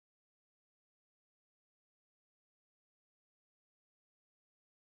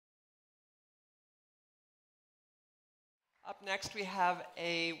Up next, we have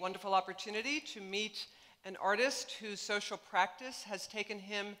a wonderful opportunity to meet an artist whose social practice has taken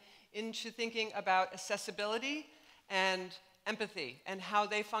him into thinking about accessibility and empathy and how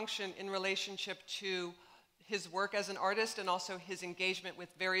they function in relationship to his work as an artist and also his engagement with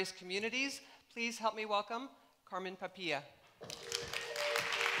various communities. Please help me welcome Carmen Papalia.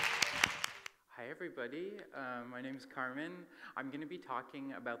 Hi everybody, my name is Carmen. I'm going to be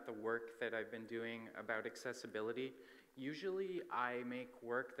talking about the work that I've been doing about accessibility. Usually I make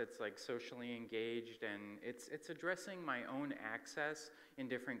work that's like socially engaged and it's addressing my own access in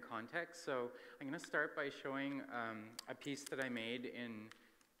different contexts. So I'm going to start by showing a piece that I made in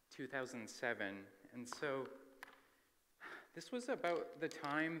 2007. And so this was about the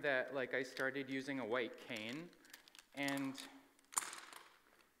time that I started using a white cane, and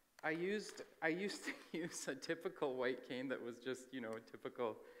I used to use a typical white cane that was just, a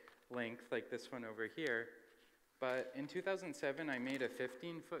typical length like this one over here. But in 2007, I made a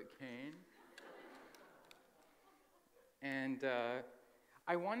 15-foot cane. And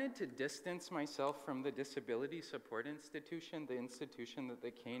I wanted to distance myself from the disability support institution, the institution that the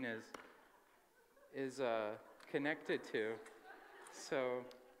cane is connected to. So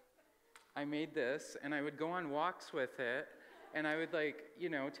I made this, and I would go on walks with it. And I would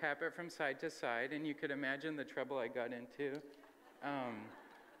tap it from side to side, and you could imagine the trouble I got into.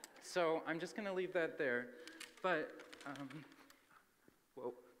 So I'm just gonna leave that there. But,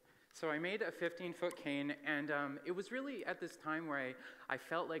 whoa. So I made a 15-foot cane, and it was really at this time where I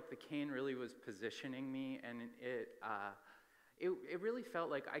felt like the cane really was positioning me, and it really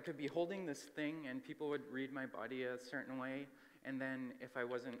felt like I could be holding this thing and people would read my body a certain way. And then if I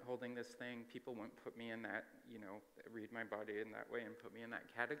wasn't holding this thing, people wouldn't put me in that, read my body in that way and put me in that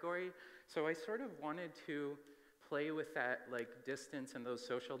category. So I sort of wanted to play with that distance and those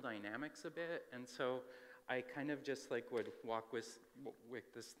social dynamics a bit. And so I kind of just would walk with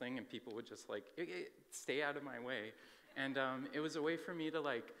this thing and people would just stay out of my way. And it was a way for me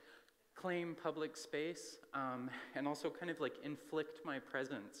to claim public space and also kind of inflict my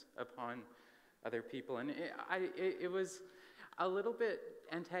presence upon other people. And it was a little bit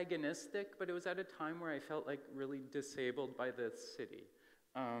antagonistic, but it was at a time where I felt really disabled by the city.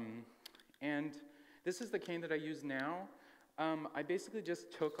 And this is the cane that I use now. I basically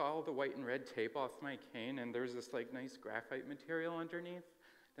just took all the white and red tape off my cane, and there's this nice graphite material underneath.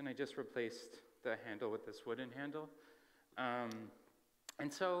 Then I just replaced the handle with this wooden handle.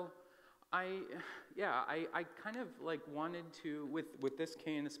 And so I kind of wanted to, with this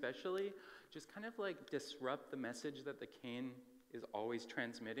cane especially, just kind of disrupt the message that the cane is always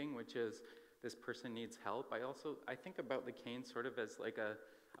transmitting, which is this person needs help. I think about the cane sort of as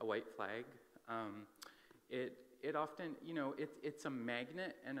a white flag. It often, it's a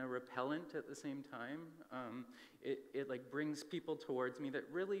magnet and a repellent at the same time. It brings people towards me that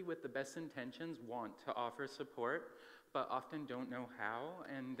really, with the best intentions, want to offer support, but often don't know how.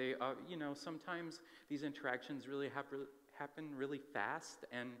 And they, sometimes these interactions really happen really fast,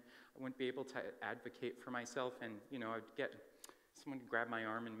 and I wouldn't be able to advocate for myself. And I'd get someone to grab my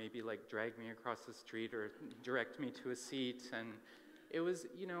arm and maybe drag me across the street or direct me to a seat, and it was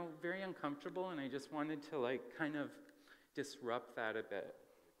very uncomfortable, and I just wanted to kind of disrupt that a bit.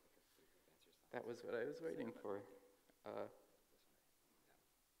 That was what I was waiting for.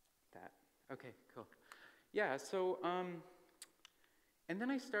 That. Okay, cool. Yeah, so and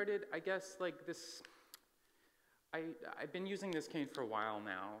then I started, I guess, this. I've been using this cane for a while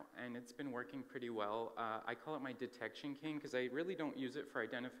now, and it's been working pretty well. I call it my detection cane because I really don't use it for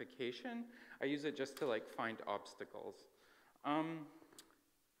identification. I use it just to find obstacles.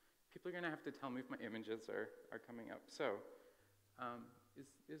 People are going to have to tell me if my images are coming up. So,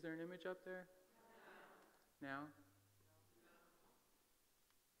 is there an image up there? No.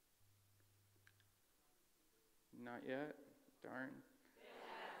 Now? Not yet? Darn.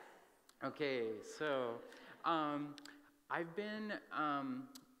 Okay, so I've been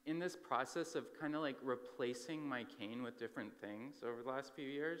in this process of kind of replacing my cane with different things over the last few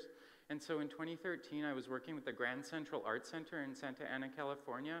years. And so in 2013, I was working with the Grand Central Art Center in Santa Ana,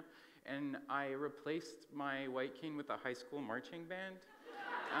 California, and I replaced my white cane with a high school marching band.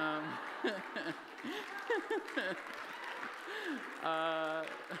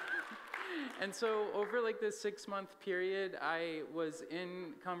 And so over this 6-month period, I was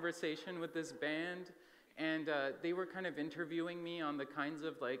in conversation with this band, And they were kind of interviewing me on the kinds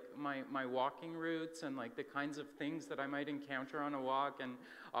of like my walking routes and like the kinds of things that I might encounter on a walk and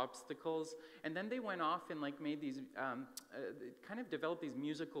obstacles. And then they went off and like made these, kind of developed these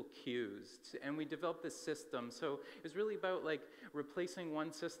musical cues. And we developed this system. So it was really about like replacing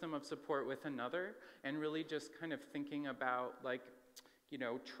one system of support with another and really just kind of thinking about like, you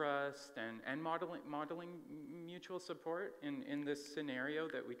know, trust and modeling mutual support in this scenario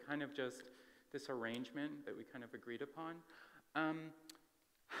that we kind of just, this arrangement that we kind of agreed upon.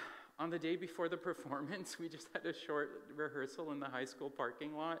 On the day before the performance, we just had a short rehearsal in the high school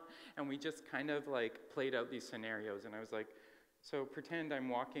parking lot, and we just kind of like played out these scenarios. And I was like, so pretend I'm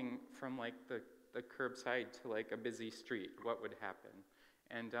walking from like the curbside to like a busy street, what would happen?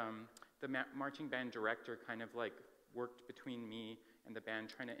 And the marching band director kind of like worked between me and the band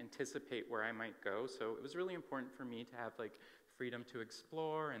trying to anticipate where I might go. So it was really important for me to have like freedom to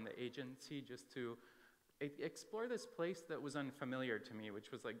explore and the agency just to explore this place that was unfamiliar to me,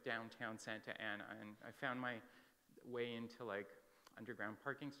 which was like downtown Santa Ana. And I found my way into like underground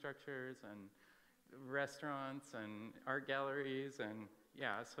parking structures and restaurants and art galleries, and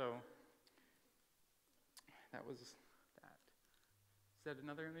yeah, so that was that. Is that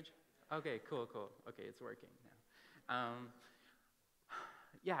another image? Okay, cool. Okay, it's working now.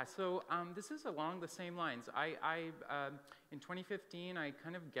 Yeah, so this is along the same lines. In 2015, I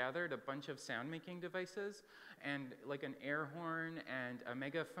kind of gathered a bunch of sound-making devices and like an air horn and a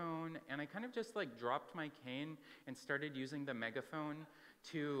megaphone, and I kind of just like dropped my cane and started using the megaphone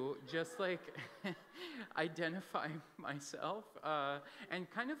to just like identify myself and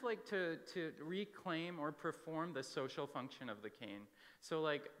kind of like to reclaim or perform the social function of the cane. So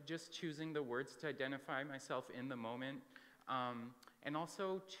like just choosing the words to identify myself in the moment, and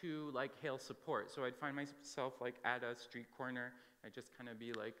also to like hail support. So I'd find myself like at a street corner. I'd just kind of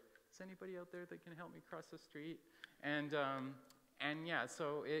be like, is anybody out there that can help me cross the street? And yeah,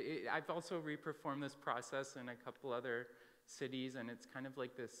 so I've also re-performed this process in a couple other cities, and it's kind of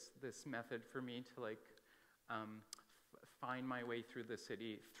like this method for me to like find my way through the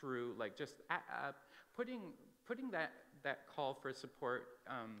city through like just putting that call for support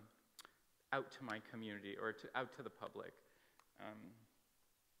out to my community or out to the public.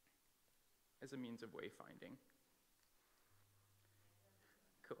 As a means of wayfinding.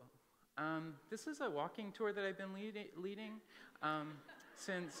 Cool. This is a walking tour that I've been leading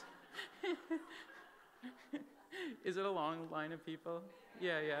since. Is it a long line of people?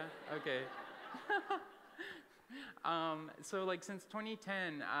 Yeah, okay. So like since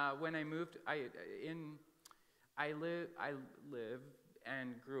 2010, when I moved, I live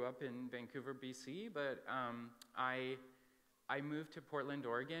and grew up in Vancouver, BC, but I moved to Portland,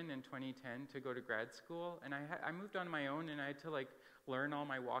 Oregon in 2010 to go to grad school, and I moved on my own, and I had to like learn all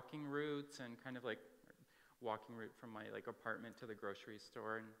my walking routes and kind of like walking route from my like apartment to the grocery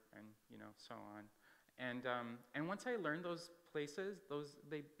store and you know, so on. And once I learned those places,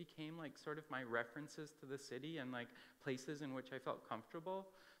 they became like sort of my references to the city and like places in which I felt comfortable.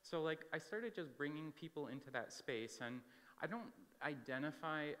 So like I started just bringing people into that space, and I don't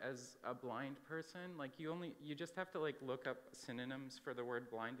identify as a blind person. Like you just have to like look up synonyms for the word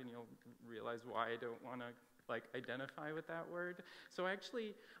blind, and you'll realize why I don't want to like identify with that word. So I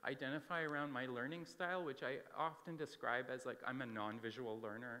actually identify around my learning style, which I often describe as like I'm a non-visual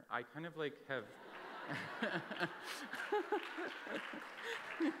learner. I kind of like have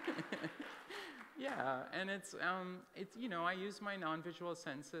yeah, and it's you know, I use my non-visual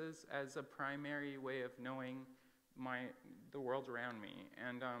senses as a primary way of knowing the world around me,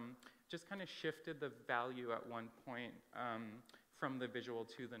 and just kind of shifted the value at one point from the visual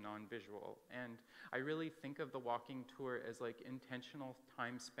to the non-visual. And I really think of the walking tour as like intentional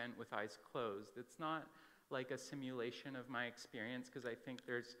time spent with eyes closed. It's not like a simulation of my experience, because I think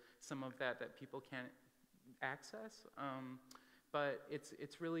there's some of that people can't access. But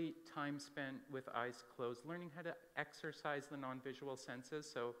it's really time spent with eyes closed, learning how to exercise the non-visual senses.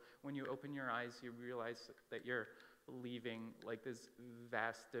 So when you open your eyes, you realize that you're leaving like this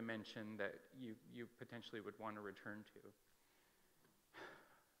vast dimension that you potentially would want to return to.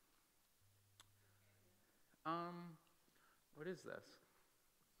 What is this?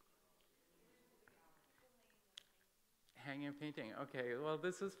 Hanging painting. Okay, well,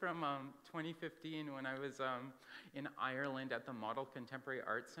 this is from 2015 when I was in Ireland at the Model Contemporary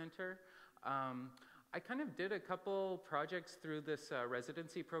Art Center. I kind of did a couple projects through this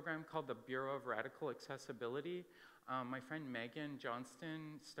residency program called the Bureau of Radical Accessibility. My friend Megan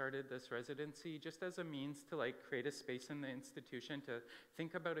Johnston started this residency just as a means to like create a space in the institution to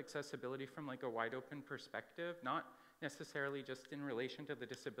think about accessibility from like a wide open perspective, not necessarily just in relation to the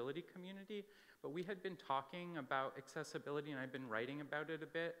disability community, but we had been talking about accessibility, and I've been writing about it a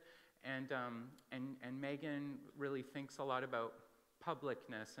bit, and Megan really thinks a lot about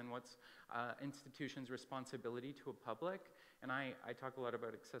publicness and what's institutions' responsibility to a public, and I talk a lot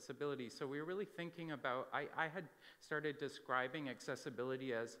about accessibility. So we were really thinking about, I had started describing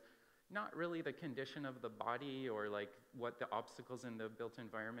accessibility as not really the condition of the body or like what the obstacles in the built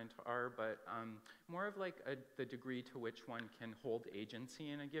environment are, but more of like the degree to which one can hold agency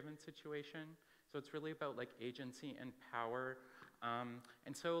in a given situation. So it's really about like agency and power.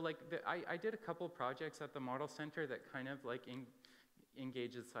 And so like I did a couple projects at the Model Center that kind of like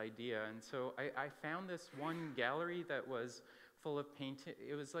engage this idea. And so I found this one gallery that was full of painting.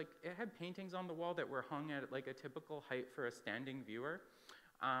 It was like, it had paintings on the wall that were hung at like a typical height for a standing viewer.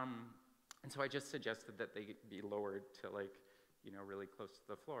 And so I just suggested that they be lowered to like, you know, really close to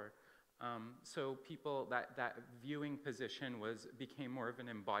the floor. So people, that viewing position became more of an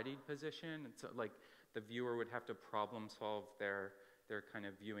embodied position. And so like the viewer would have to problem solve their kind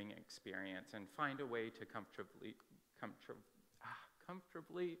of viewing experience and find a way to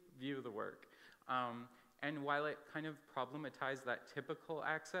comfortably view the work. And while it kind of problematized that typical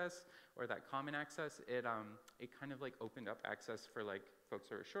access or that common access, it kind of like opened up access for like folks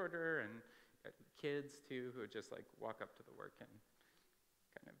who are shorter and kids too, who would just like walk up to the work and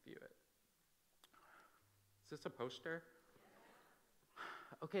kind of view it. Is this a poster?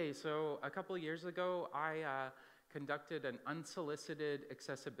 Okay, so a couple of years ago, I conducted an unsolicited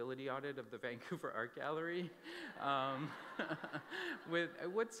accessibility audit of the Vancouver Art Gallery.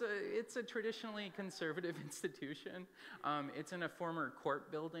 It's a traditionally conservative institution. It's in a former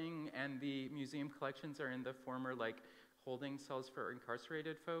court building, and the museum collections are in the former like holding cells for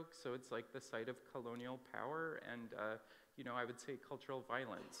incarcerated folks. So it's like the site of colonial power and you know, I would say cultural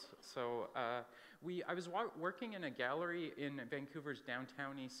violence. So I was working in a gallery in Vancouver's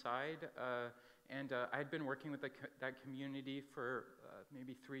downtown east side, and I had been working with that community for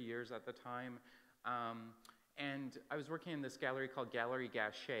maybe 3 years at the time. And I was working in this gallery called Gallery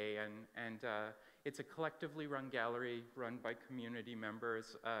Gachet, and it's a collectively run gallery run by community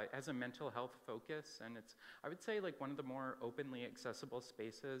members. It has a mental health focus, and it's, I would say, like one of the more openly accessible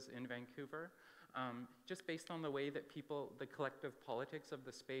spaces in Vancouver. Just based on the way that people, the collective politics of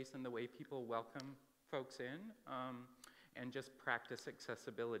the space and the way people welcome folks in, and just practice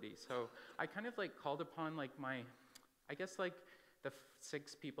accessibility. So I kind of like called upon like I guess like the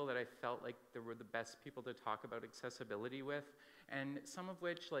 6 people that I felt like they were the best people to talk about accessibility with, and some of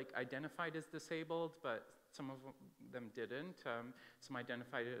which like identified as disabled, but some of them didn't. Some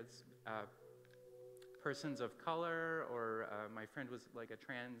identified as persons of color, or my friend was like a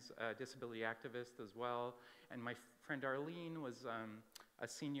trans disability activist as well, and my friend Arlene was a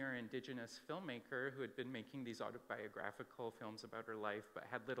senior Indigenous filmmaker who had been making these autobiographical films about her life but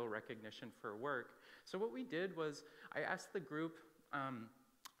had little recognition for her work. So what we did was I asked the group,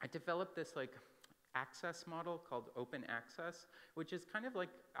 I developed this like access model called open access, which is kind of like,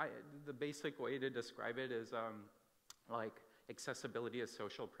 the basic way to describe it is like accessibility as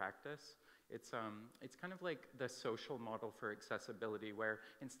social practice. It's kind of like the social model for accessibility, where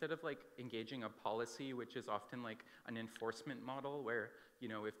instead of like engaging a policy, which is often like an enforcement model where, you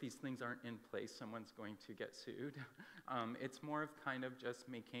know, if these things aren't in place, someone's going to get sued. It's more of kind of just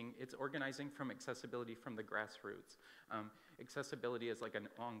it's organizing from accessibility from the grassroots. Accessibility is like an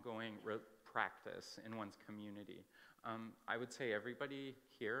ongoing practice in one's community. I would say everybody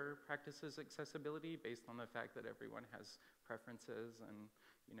here practices accessibility based on the fact that everyone has preferences and,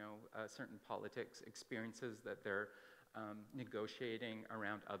 you know, certain politics experiences that they're negotiating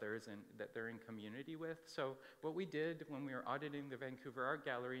around others and that they're in community with. So what we did when we were auditing the Vancouver Art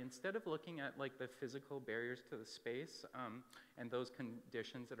Gallery, instead of looking at like the physical barriers to the space and those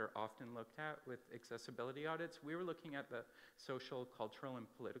conditions that are often looked at with accessibility audits, we were looking at the social, cultural, and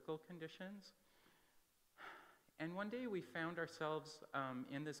political conditions. And one day we found ourselves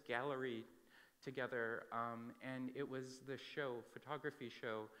in this gallery together, and it was the photography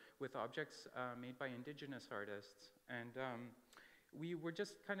show with objects made by Indigenous artists. And we were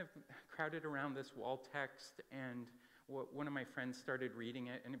just kind of crowded around this wall text, and one of my friends started reading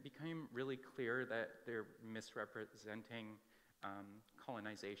it, and it became really clear that they're misrepresenting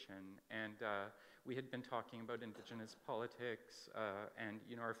colonization. And we had been talking about Indigenous politics, and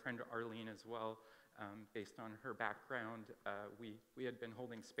you know, our friend Arlene as well, based on her background, we had been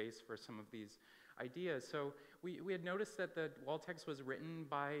holding space for some of these ideas. So we had noticed that the wall text was written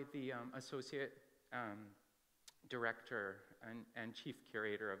by the associate director and chief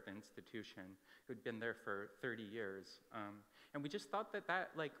curator of the institution, who'd been there for 30 years. And we just thought that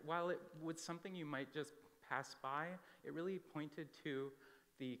like, while it was something you might just pass by, it really pointed to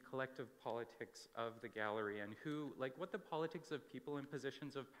the collective politics of the gallery and what the politics of people in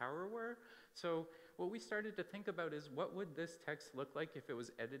positions of power were. So what we started to think about is, what would this text look like if it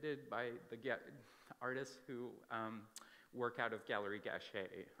was edited by the artists who work out of Gallery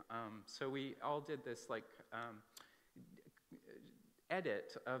Gachet? So we all did this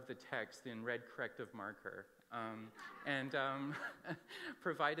edit of the text in red corrective marker, and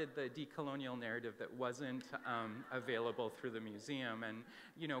provided the decolonial narrative that wasn't available through the museum, and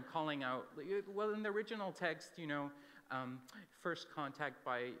calling out, well, in the original text, first contact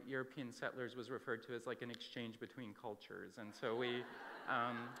by European settlers was referred to as like an exchange between cultures, and so we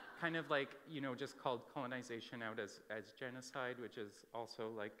kind of just called colonization out as genocide, which is also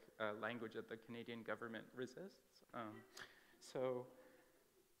like a language that the Canadian government resists. So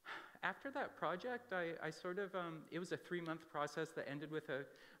after that project, I sort of, it was a 3-month process that ended with the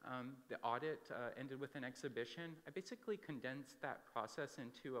audit ended with an exhibition. I basically condensed that process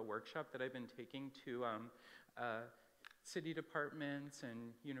into a workshop that I've been taking to city departments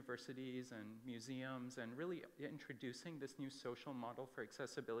and universities and museums, and really introducing this new social model for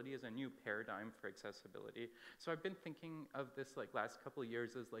accessibility as a new paradigm for accessibility. So I've been thinking of this last couple of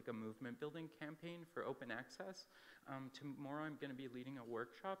years as like a movement building campaign for open access. Tomorrow I'm going to be leading a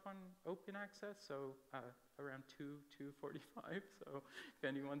workshop on open access, so around 2:45, so if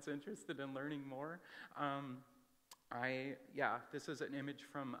anyone's interested in learning more. This is an image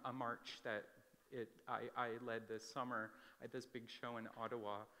from a march that I led this summer at this big show in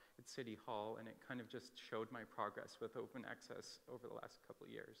Ottawa at City Hall, and it kind of just showed my progress with open access over the last couple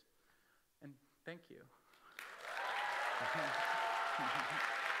of years. And thank you.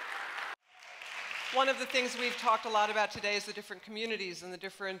 One of the things we've talked a lot about today is the different communities and the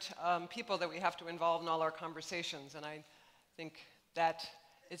different people that we have to involve in all our conversations, and I think that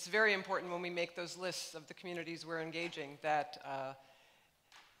it's very important when we make those lists of the communities we're engaging that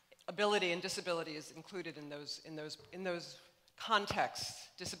ability and disability is included in those contexts.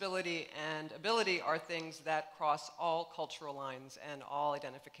 Disability and ability are things that cross all cultural lines and all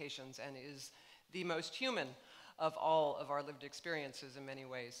identifications, and is the most human of all of our lived experiences in many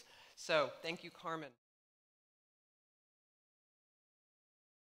ways. So thank you, Carmen.